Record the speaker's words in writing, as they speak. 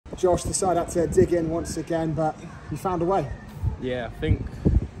Josh decided to dig in once again, but you found a way. Yeah, I think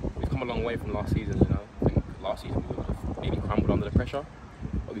we've come a long way from last season, you know. I think last season we would have maybe crumbled under the pressure,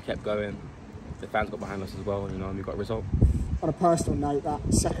 but we kept going. The fans got behind us as well, you know, and we got a result. On a personal note,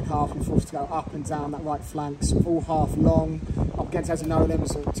 that second half you forced to go up and down that right flank, sort of all half long, up against Hazant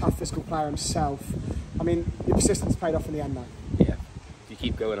was a tough physical player himself. I mean, your persistence paid off in the end though. Yeah, if you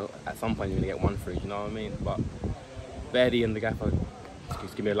keep going, at some point you're going to get one through, you know what I mean? But Verdi and the gaffer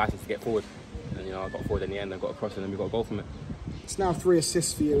just give me a license to get forward. And you know, I got forward in the end, I got across and then we got a goal from it. It's now 3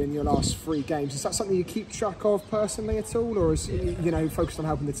 assists for you in your last 3 games. Is that something you keep track of personally at all, or is you know focused on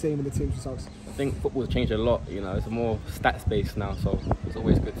helping the team and the team's results? I think football's changed a lot, you know, it's more stats based now, so it's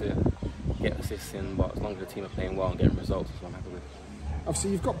always good to get assists in, but as long as the team are playing well and getting results, that's what I'm happy with.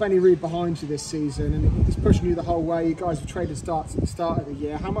 Obviously you've got Benny Reid behind you this season and he's pushing you the whole way. You guys have traded starts at the start of the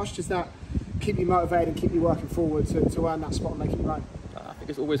year. How much does that keep you motivated and keep you working forward to earn that spot and make it right? I think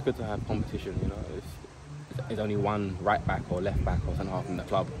it's always good to have competition, you know. There's only one right back or left back or centre half in the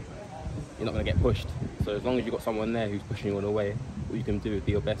club. You're not going to get pushed. So as long as you've got someone there who's pushing you all the way, all you can do is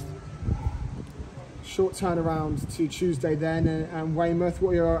be your best. Short turnaround to Tuesday then and Weymouth.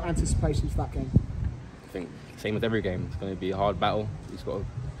 What are your anticipations for that game? I think same with every game. It's going to be a hard battle. You've got to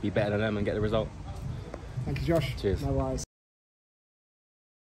be better than them and get the result. Thank you, Josh. Cheers. No worries.